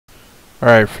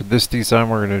Alright, for this design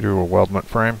we're going to do a weldment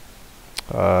frame.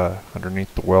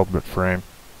 Underneath the weldment frame,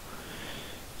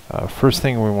 first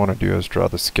thing we want to do is draw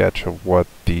the sketch of what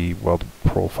the welded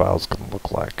profile is going to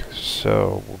look like.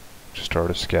 So we'll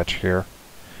start a sketch here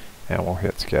and we'll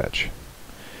hit sketch.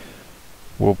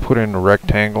 We'll put in a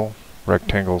rectangle.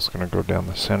 Rectangle is going to go down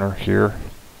the center here,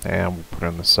 and we'll put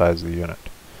in the size of the unit.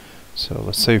 So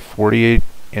let's say 48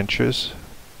 inches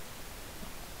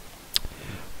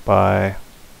by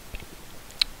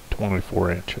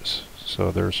 24 inches.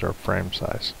 So there's our frame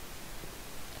size.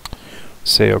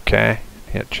 Say OK,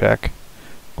 hit check.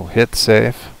 We'll hit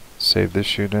save. Save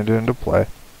this unit into play.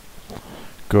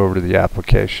 Go over to the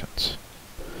applications.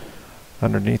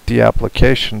 Underneath the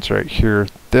applications right here,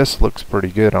 this looks pretty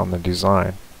good on the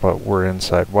design, but we're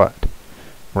inside what?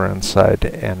 We're inside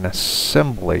an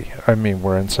assembly.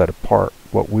 We're inside a part.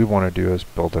 What we want to do is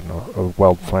build a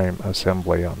weld frame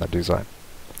assembly on the design.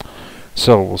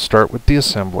 So we'll start with the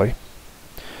assembly.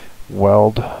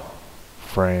 Weld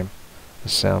frame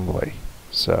assembly.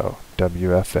 So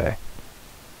WFA.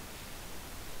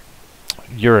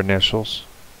 Your initials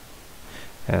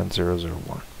and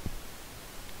 001.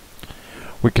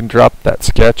 We can drop that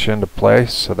sketch into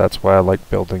place, so that's why I like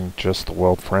building just the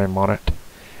weld frame on it.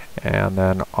 And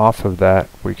then off of that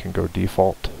we can go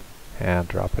default and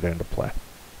drop it into play.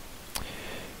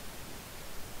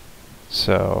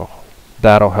 So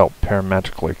that'll help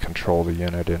parametrically control the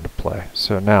unit into play.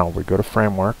 So now we go to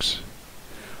frameworks.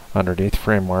 Underneath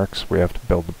frameworks we have to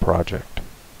build the project.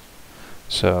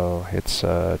 So it's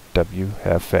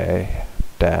WFA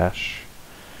dash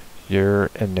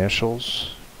your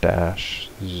initials dash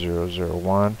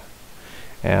 001,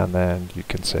 and then you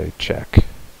can say check.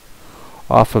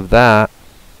 Off of that,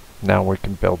 now we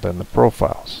can build in the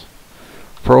profiles.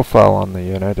 Profile on the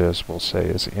unit is, we'll say,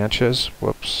 is inches.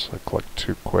 Whoops, I clicked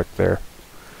too quick there.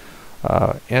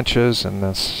 Inches, and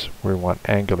this we want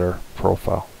angular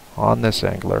profile. On this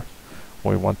angular,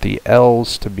 we want the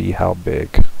L's to be how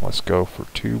big. Let's go for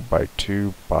 2 by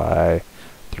 2 by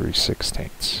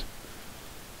 3/16.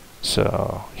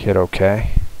 So hit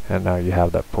OK, and now you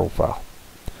have that profile.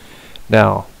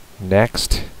 Now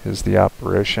next is the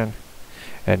operation,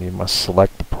 and you must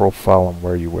select the profile and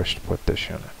where you wish to put this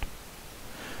unit.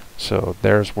 So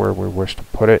there's where we wish to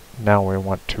put it. Now we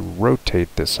want to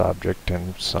rotate this object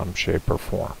in some shape or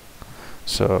form.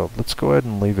 So let's go ahead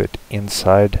and leave it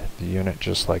inside the unit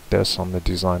just like this on the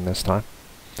design this time.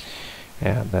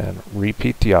 And then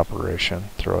repeat the operation,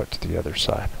 throw it to the other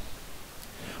side.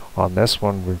 On this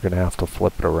one we're going to have to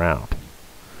flip it around.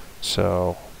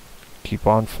 So keep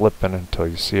on flipping until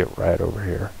you see it right over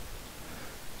here.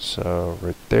 So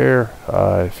right there,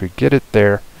 if we get it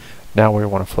there, now we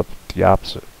want to flip it the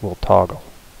opposite. We'll toggle.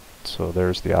 So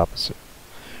there's the opposite.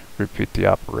 Repeat the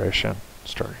operation.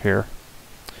 Start here.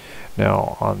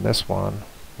 Now on this one,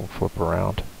 we'll flip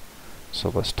around. So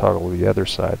let's toggle the other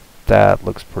side. That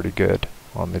looks pretty good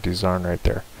on the design right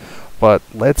there. But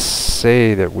let's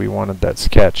say that we wanted that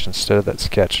sketch, instead of that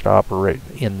sketch to operate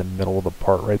in the middle of the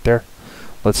part right there,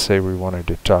 let's say we wanted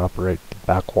it to operate the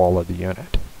back wall of the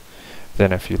unit.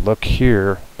 Then if you look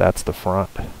here, that's the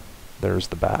front. There's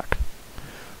the back.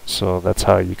 So that's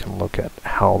how you can look at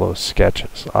how those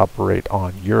sketches operate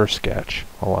on your sketch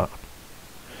alone.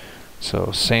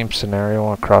 So same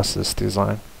scenario across this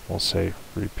design. We'll say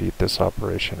repeat this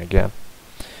operation again.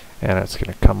 And it's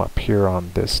going to come up here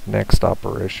on this next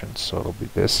operation, so it'll be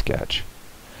this sketch.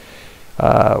 We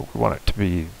want it to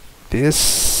be this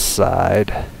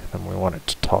side, and we want it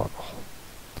to toggle.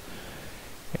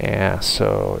 And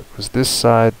so it was this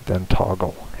side, then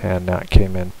toggle, and that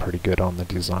came in pretty good on the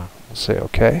design. We'll say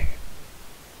OK.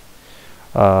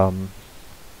 Now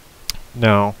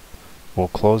we'll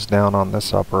close down on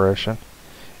this operation.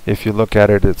 If you look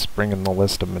at it, it's bringing the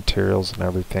list of materials and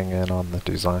everything in on the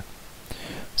design.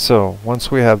 So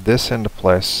once we have this into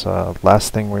place,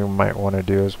 last thing we might want to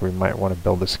do is we might want to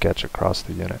build a sketch across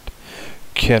the unit.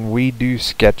 Can we do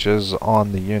sketches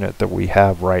on the unit that we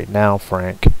have right now,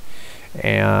 Frank,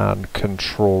 and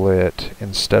control it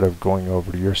instead of going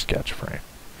over to your sketch frame?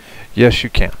 Yes, you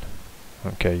can.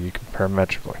 Okay, you can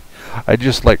parametrically. I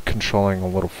just like controlling a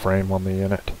little frame on the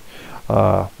unit.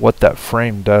 What that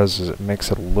frame does is it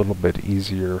makes it a little bit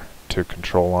easier to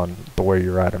control on the way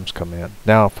your items come in.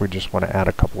 Now if we just want to add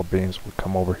a couple of beams, we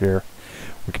come over here,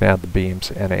 we can add the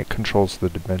beams, and it controls the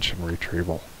dimension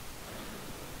retrieval.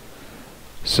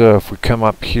 So if we come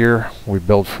up here, we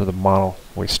build for the model,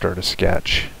 we start a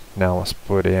sketch. Now let's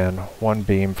put in one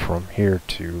beam from here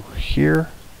to here,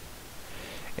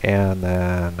 and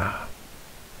then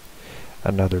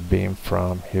another beam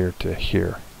from here to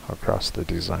here across the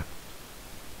design.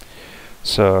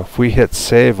 So if we hit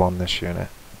save on this unit,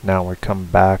 now we come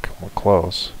back and we're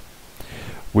close,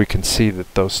 we can see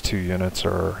that those two units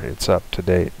it's up to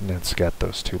date and it's got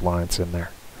those two lines in there.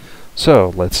 So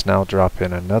let's now drop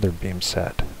in another beam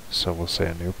set. So we'll say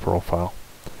a new profile.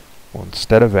 Well,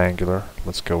 instead of angular,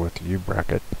 let's go with U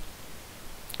bracket.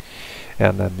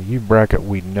 And then the U bracket,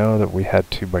 we know that we had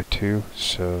 2 by 2,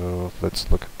 so let's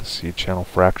look at the C channel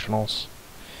fractionals.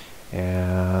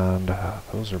 And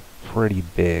those are pretty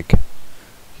big.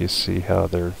 You see how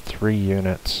they're 3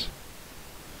 units.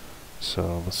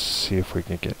 So let's see if we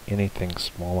can get anything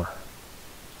smaller.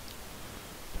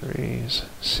 3s,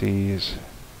 C's,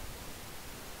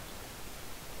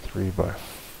 3 by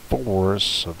 4s,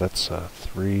 so that's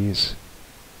 3s.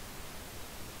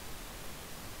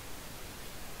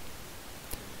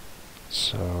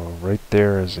 So right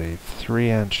there is a 3"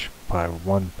 by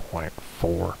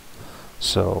 1.4.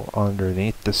 So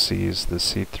underneath the C's, the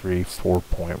C3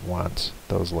 4.1s,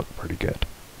 those look pretty good.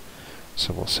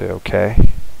 So we'll say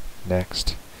OK,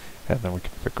 next, and then we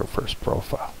can pick our first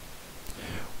profile.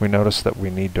 We notice that we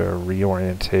need to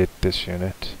reorientate this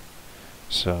unit.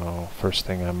 So first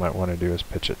thing I might want to do is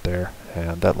pitch it there,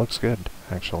 and that looks good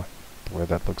actually, the way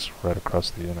that looks right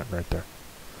across the unit right there.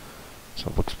 So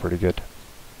it looks pretty good.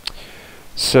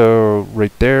 So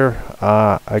right there,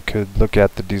 I could look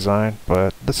at the design,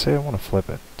 but let's say I want to flip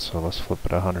it. So let's flip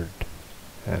it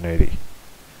 180,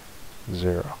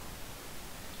 0,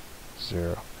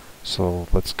 0. So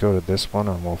let's go to this one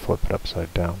and we'll flip it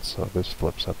upside down. So this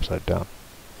flips upside down.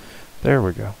 There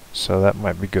we go. So that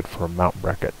might be good for a mount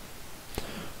bracket.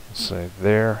 We'll say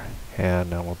there, and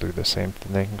now we'll do the same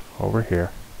thing over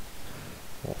here.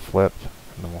 We'll flip,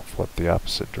 and then we'll flip the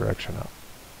opposite direction up.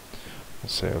 We'll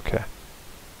say OK.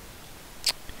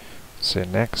 Say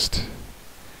next,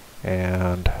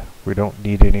 and we don't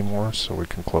need any more, so we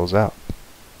can close out.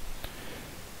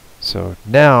 So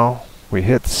now we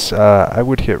hit, I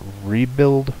would hit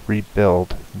rebuild,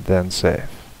 then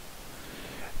save.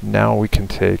 Now we can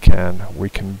take and we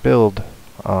can build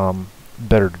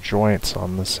better joints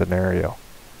on the scenario.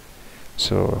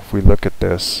 So if we look at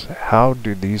this, how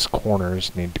do these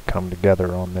corners need to come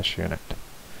together on this unit?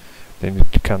 They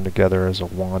need to come together as a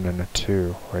 1 and a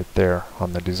 2 right there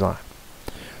on the design.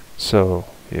 So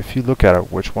if you look at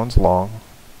it, which one's long?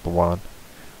 The 1.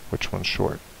 Which one's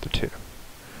short? The 2.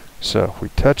 So if we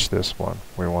touch this one,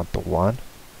 we want the 1,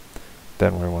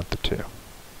 then we want the 2.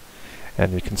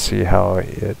 And you can see how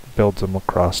it builds them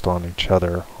across on each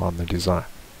other on the design.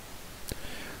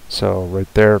 So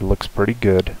right there looks pretty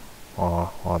good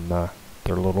on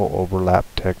their little overlap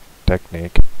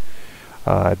technique.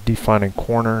 Defining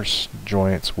corners,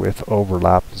 joints with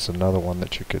overlap is another one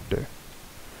that you could do.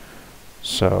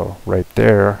 So right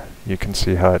there you can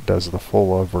see how it does the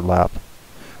full overlap,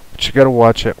 but you got to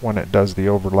watch it when it does the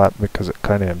overlap because it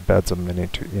kind of embeds them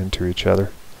into each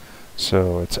other.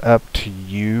 So it's up to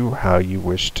you how you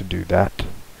wish to do that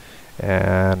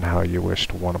and how you wish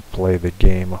to want to play the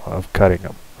game of cutting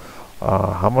them.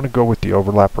 I'm going to go with the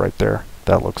overlap right there.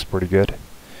 That looks pretty good.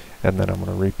 And then I'm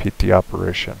going to repeat the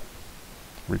operation.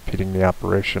 Repeating the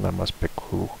operation, I must pick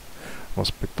who? I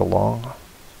must pick the long,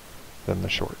 then the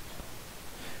short.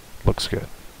 Looks good.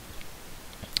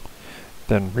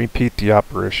 Then repeat the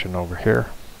operation over here.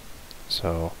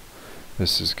 So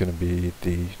this is going to be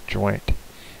the joint,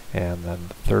 and then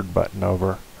the third button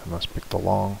over, I must pick the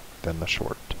long, then the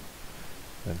short.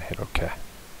 Then hit OK.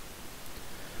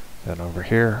 Then over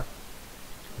here,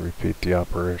 repeat the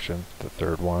operation, the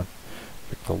third one,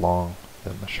 pick the long,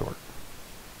 then the short.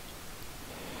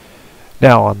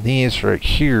 Now on these right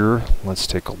here, let's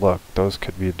take a look. Those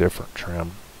could be a different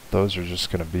trim. Those are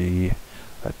just going to be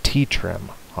a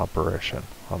T-trim operation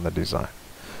on the design.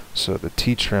 So the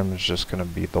T-trim is just going to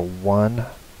be the 1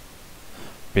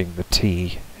 being the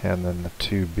T, and then the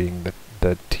 2 being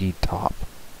the T-top.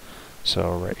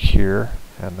 So right here,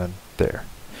 and then there.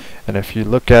 And if you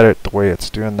look at it the way it's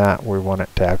doing that, we want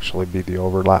it to actually be the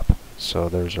overlap. So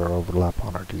there's our overlap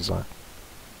on our design.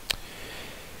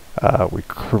 We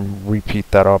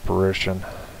repeat that operation,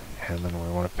 and then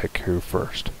we want to pick who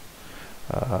first.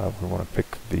 We want to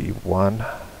pick the 1,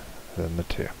 then the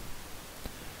 2.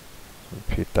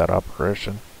 Repeat that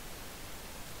operation,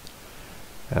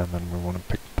 and then we want to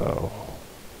pick the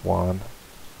 1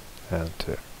 and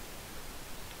 2.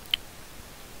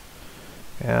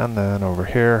 And then over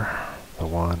here, the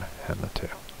 1 and the 2.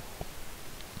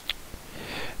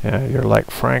 Yeah, you're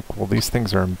like, Frank, well these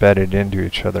things are embedded into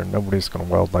each other. Nobody's going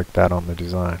to weld like that on the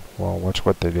design. Well, watch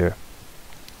what they do.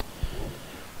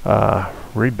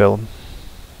 Rebuild,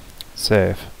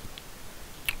 save.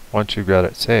 Once you've got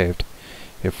it saved,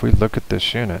 if we look at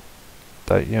this unit,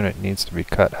 that unit needs to be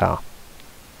cut how?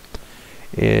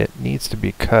 it needs to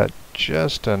be cut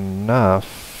just enough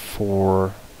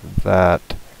for that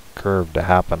curve to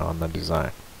happen on the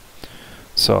design.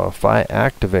 So if I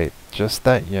activate just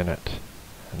that unit,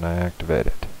 and I activate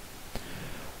it,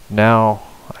 now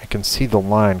I can see the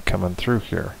line coming through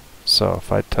here. So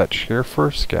if I touch here for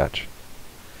a sketch,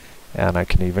 and I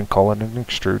can even call it an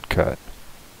extrude cut,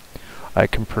 I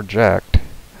can project,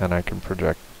 and I can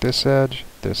project this edge,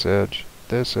 this edge,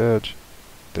 this edge,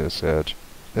 this edge,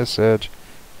 this edge,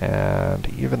 and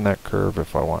even that curve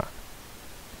if I want.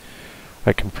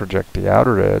 I can project the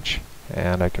outer edge,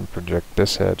 and I can project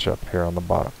this edge up here on the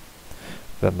bottom.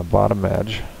 Then the bottom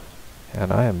edge,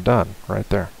 and I am done right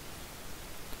there.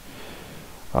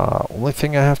 Only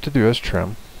thing I have to do is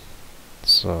trim.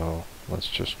 So let's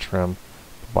just trim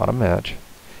the bottom edge,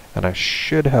 and I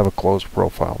should have a closed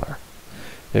profile there.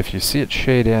 If you see it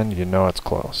shade in, you know it's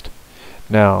closed.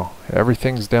 Now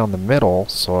everything's down the middle,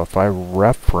 so if I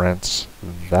reference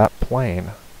that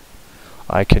plane,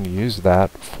 I can use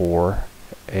that for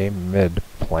a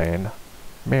mid-plane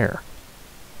mirror.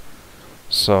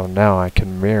 So now I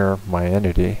can mirror my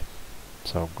entity.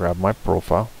 So grab my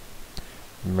profile,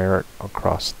 mirror it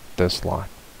across this line.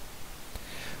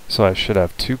 So I should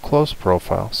have two closed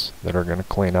profiles that are going to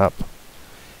clean up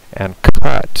and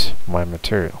cut my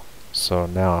material. So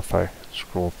now if I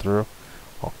scroll through,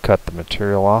 I'll cut the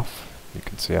material off. You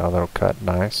can see how that'll cut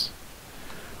nice.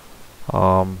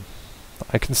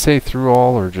 I can say through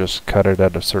all or just cut it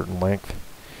at a certain length.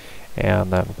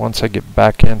 And then once I get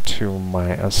back into my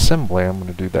assembly, I'm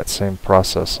going to do that same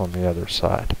process on the other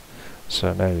side.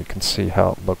 So now you can see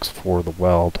how it looks for the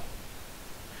weld,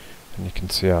 and you can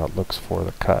see how it looks for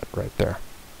the cut right there.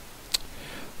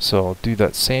 So I'll do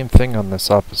that same thing on this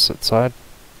opposite side.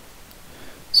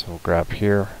 So we'll grab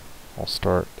here, I'll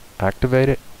start activate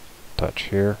it, touch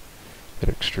here, hit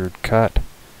extrude cut.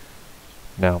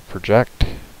 Now project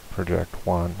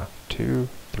 1, 2,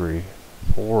 3,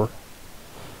 4,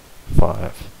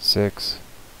 5, 6,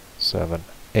 7,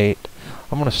 8.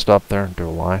 I'm going to stop there and do a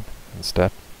line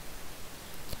instead.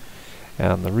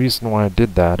 And the reason why I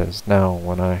did that is now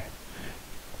when I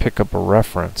pick up a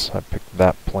reference, I pick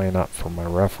that plane up for my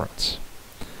reference.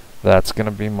 That's going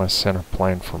to be my center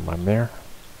plane for my mirror.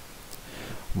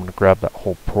 I'm going to grab that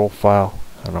whole profile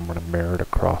and I'm going to mirror it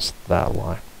across that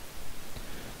line.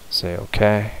 Say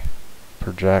OK,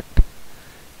 project,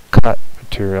 cut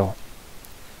material,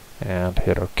 and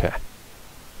hit OK.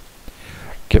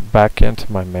 Get back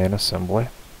into my main assembly,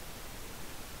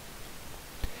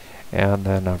 and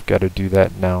then I've got to do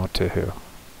that now to who?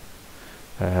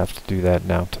 I have to do that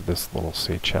now to this little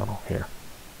C channel here.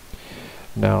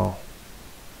 Now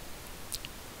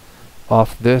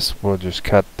off this we'll just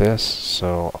cut this,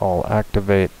 so I'll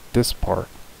activate this part,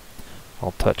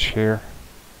 I'll touch here,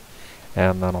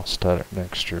 and then I'll start an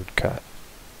extrude cut.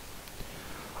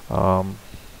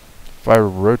 If I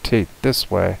rotate this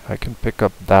way, I can pick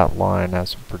up that line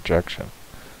as a projection.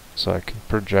 So I can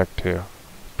project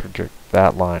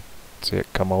that line. See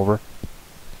it come over?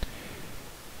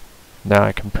 Now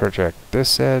I can project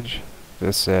this edge,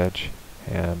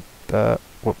 and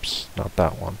whoops, not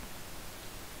that one.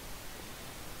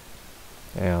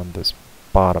 And this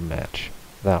bottom edge,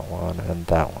 that one and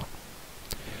that one.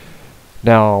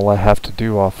 Now all I have to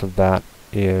do off of that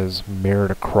is mirror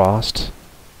it across.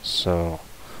 So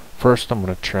first I'm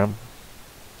going to trim.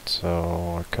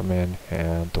 So I come in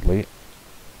and delete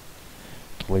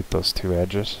those two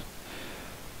edges.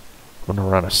 I'm going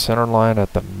to run a center line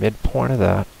at the midpoint of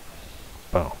that.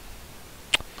 Boom.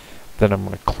 Then I'm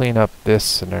going to clean up this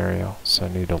scenario, so I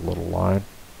need a little line.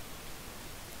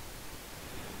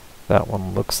 That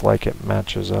one looks like it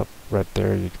matches up right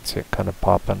there. You can see it kind of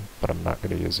popping, but I'm not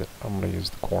going to use it. I'm going to use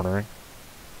the cornering.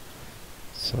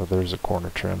 So there's a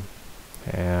corner trim,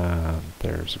 and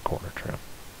there's a corner trim.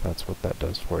 That's what that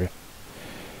does for you.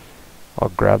 I'll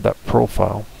grab that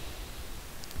profile,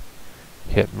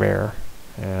 hit mirror,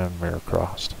 and mirror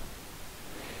crossed.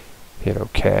 Hit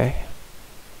OK.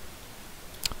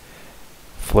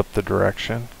 Flip the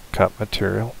direction, cut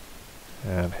material,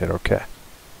 and hit OK.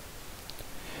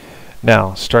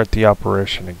 Now start the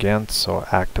operation again, so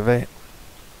activate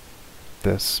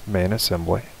this main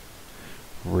assembly,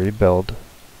 rebuild,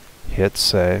 hit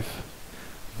save,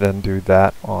 then do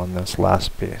that on this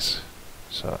last piece.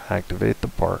 So activate the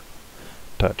part,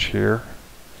 touch here,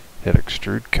 hit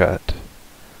extrude cut.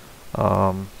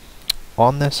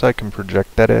 On this I can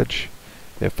project that edge.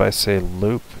 If I say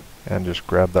loop and just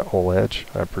grab that whole edge,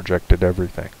 I projected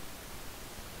everything.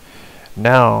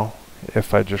 Now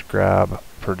if I just grab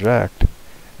project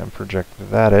and project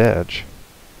that edge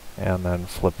and then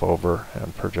flip over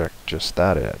and project just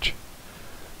that edge,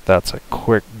 That's a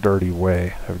quick, dirty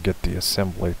way of get the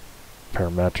assembly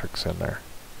parametrics in there.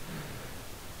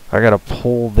 I gotta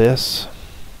pull this,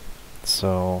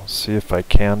 so see if I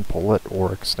can pull it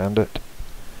or extend it.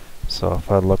 So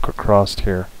if I look across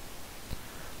here,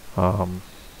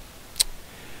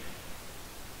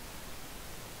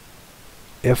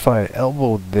 if I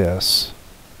elbow this,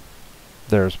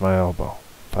 there's my elbow.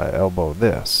 If I elbow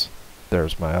this,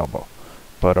 there's my elbow.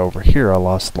 But over here I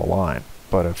lost the line.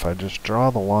 But if I just draw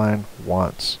the line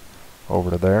once over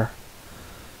to there,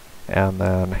 and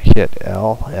then hit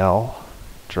L,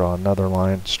 draw another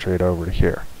line straight over to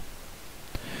here.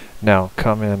 Now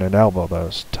come in and elbow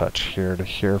those. Touch here to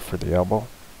here for the elbow,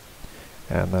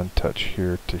 and then touch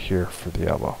here to here for the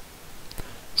elbow.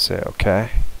 Say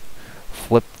OK.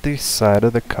 Flip the side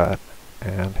of the cut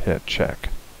and hit check.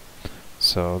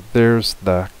 So there's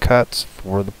the cuts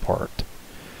for the part.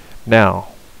 Now,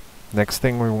 next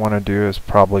thing we want to do is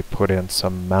probably put in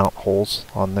some mount holes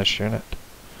on this unit.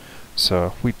 So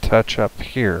if we touch up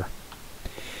here,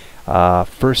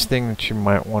 first thing that you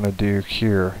might want to do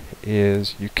here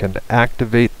is you can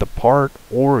activate the part,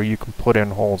 or you can put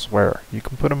in holes where you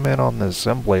can put them in on the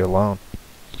assembly alone.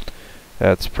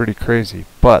 That's pretty crazy,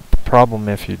 but the problem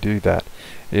if you do that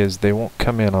is they won't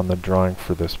come in on the drawing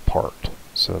for this part,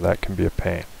 so that can be a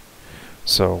pain.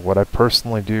 So what I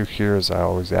personally do here is I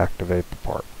always activate the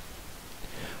part.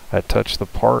 I touch the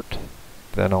part,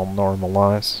 then I'll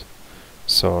normalize.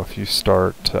 So if you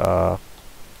start the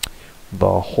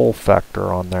hole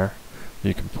factor on there,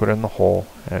 you can put in the hole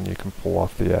and you can pull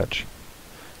off the edge.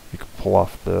 You can pull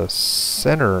off the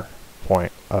center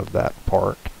point of that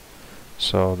part.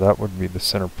 So that would be the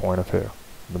center point of who?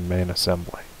 The main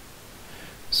assembly.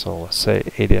 So let's say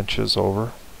 8 inches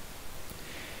over.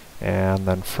 And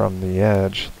then from the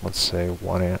edge, let's say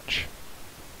 1 inch.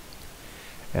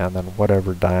 And then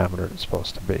whatever diameter it's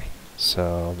supposed to be.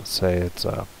 So let's say it's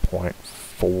a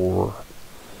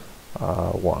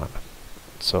 0.41.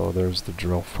 So there's the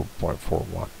drill for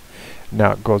 0.41.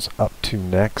 Now it goes up to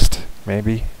next,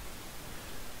 maybe,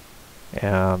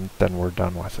 and then we're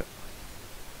done with it.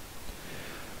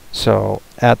 So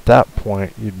at that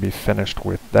point you'd be finished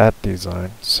with that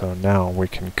design. So now we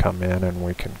can come in and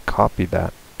we can copy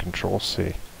that, Control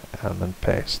C, and then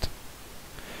paste.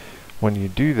 When you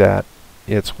do that,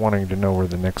 it's wanting to know where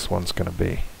the next one's going to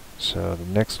be. So the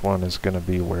next one is going to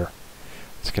be where?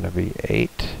 It's going to be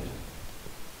 8.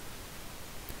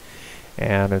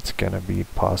 And it's going to be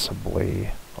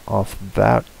possibly off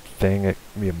that thing. It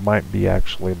might be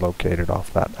actually located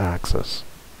off that axis.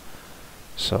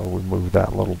 So we move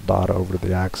that little dot over to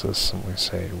the axis and we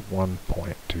say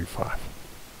 1.25.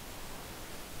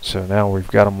 So now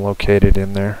we've got them located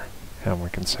in there, and we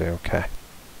can say OK.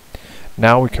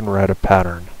 Now we can write a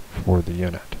pattern for the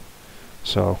unit.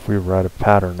 So if we write a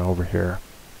pattern over here,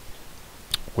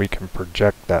 we can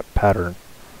project that pattern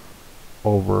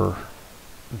over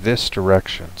this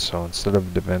direction. So instead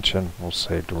of dimension, we'll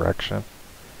say direction,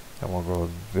 and we'll go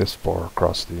this far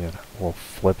across the unit. We'll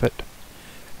flip it,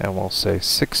 and we'll say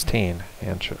 16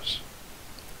 inches.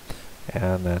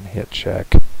 And then hit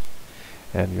check,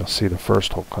 and you'll see the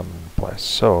first hole come into place.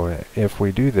 So if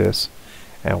we do this,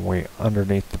 and we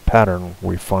underneath the pattern,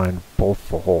 we find both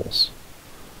the holes.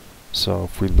 So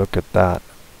if we look at that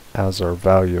as our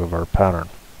value of our pattern,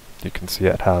 you can see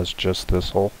it has just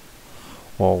this hole.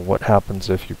 Well, what happens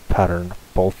if you pattern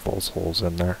both those holes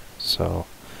in there? So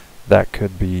that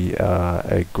could be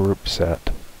a group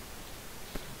set.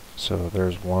 So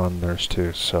there's 1, there's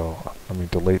 2. So let me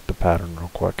delete the pattern real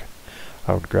quick.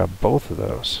 I would grab both of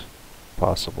those,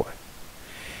 possibly.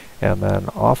 And then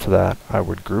off of that, I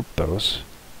would group those.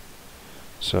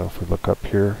 So if we look up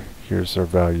here, here's their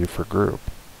value for group.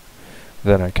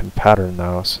 Then I can pattern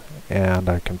those, and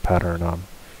I can pattern them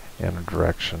in a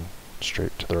direction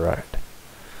straight to the right.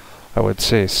 I would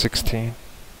say 16,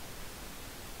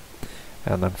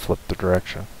 and then flip the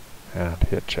direction and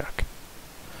hit check.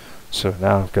 So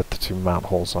now I've got the 2 mount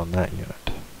holes on that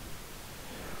unit.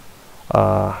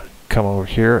 Come over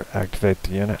here, activate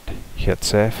the unit, hit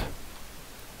save.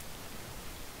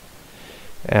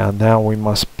 And now we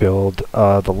must build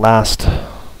the last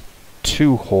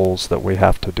 2 holes that we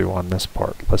have to do on this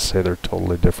part. Let's say they're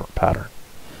totally different pattern.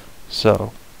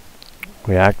 So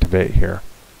we activate here.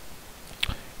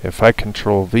 If I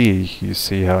Control V, you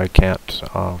see how I can't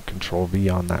Control V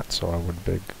on that, so I would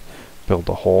build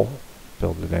a hole,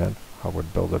 build it in. I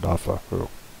would build it off of who?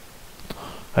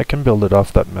 I can build it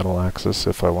off that middle axis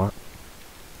if I want.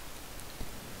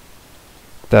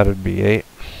 That'd be 8.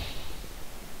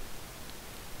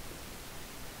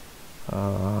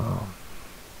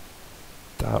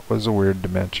 That was a weird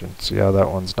dimension. See how that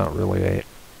one's not really 8.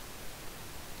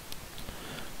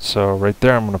 So right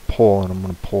there I'm going to pull, and I'm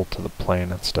going to pull to the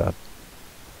plane instead.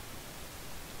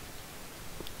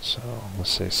 So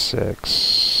let's say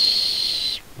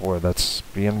 6. Boy, that's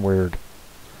being weird.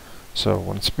 So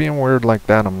when it's being weird like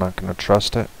that, I'm not going to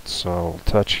trust it. So I'll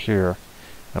touch here,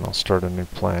 and I'll start a new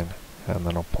plane, and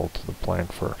then I'll pull to the plane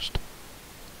first.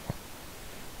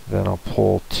 Then I'll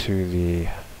pull to the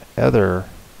other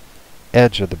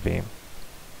edge of the beam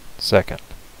second.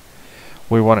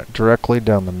 We want it directly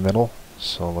down the middle,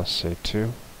 so let's say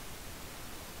 2.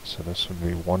 So this would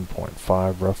be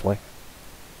 1.5 roughly.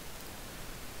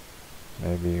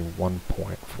 Maybe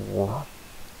 1.4.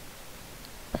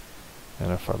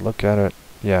 And if I look at it,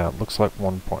 yeah, it looks like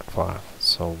 1.5.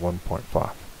 So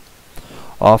 1.5.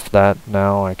 Off that,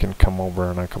 now I can come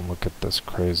over and I can look at this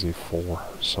crazy 4.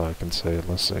 So I can say,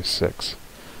 let's say 6.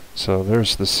 So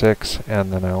there's the 6,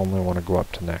 and then I only want to go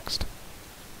up to next.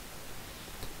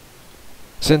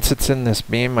 Since it's in this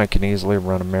beam, I can easily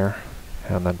run a mirror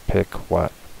and then pick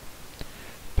what?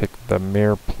 Pick the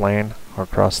mirror plane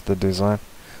across the design.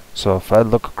 So if I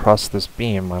look across this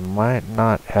beam, I might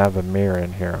not have a mirror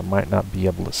in here. I might not be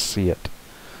able to see it.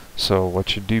 So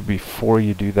what you do before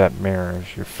you do that mirror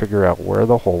is you figure out where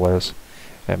the hole is,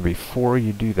 and before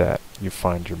you do that, you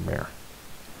find your mirror.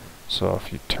 So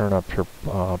if you turn up your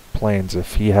planes,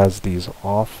 if he has these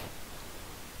off,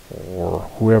 or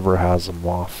whoever has them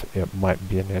off, it might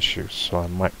be an issue. So I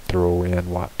might throw in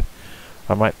what?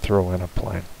 I might throw in a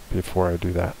plane before I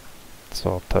do that.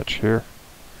 So I'll touch here.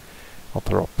 I'll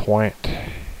throw a point,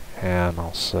 and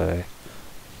I'll say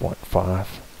 0.5.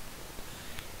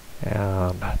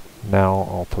 And now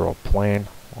I'll throw a plane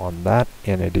on that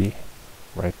entity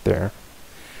right there,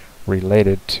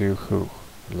 related to who?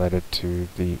 Related to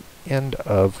the end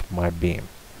of my beam.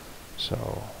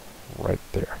 So right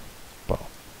there. Boom.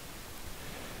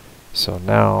 So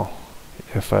now,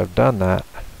 if I've done that,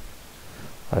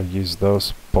 I use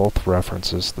those both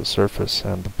references, the surface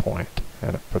and the point,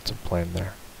 and it puts a plane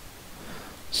there.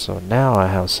 So now I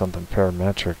have something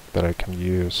parametric that I can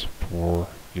use for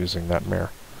using that mirror.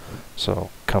 So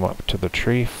come up to the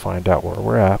tree, find out where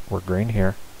we're at. We're green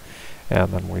here,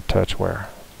 and then we touch where?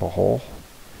 The hole,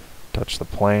 touch the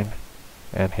plane,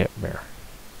 and hit mirror.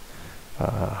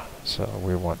 So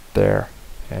we want there,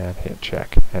 and hit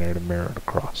check, and it'll mirror it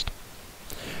across.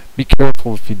 Be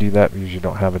careful if you do that because you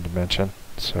don't have a dimension.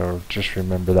 So just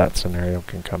remember that scenario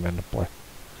can come into play.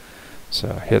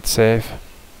 So hit save.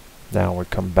 Now we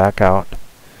come back out,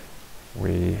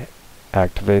 we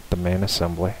activate the main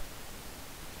assembly,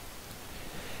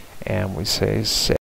 and we say save.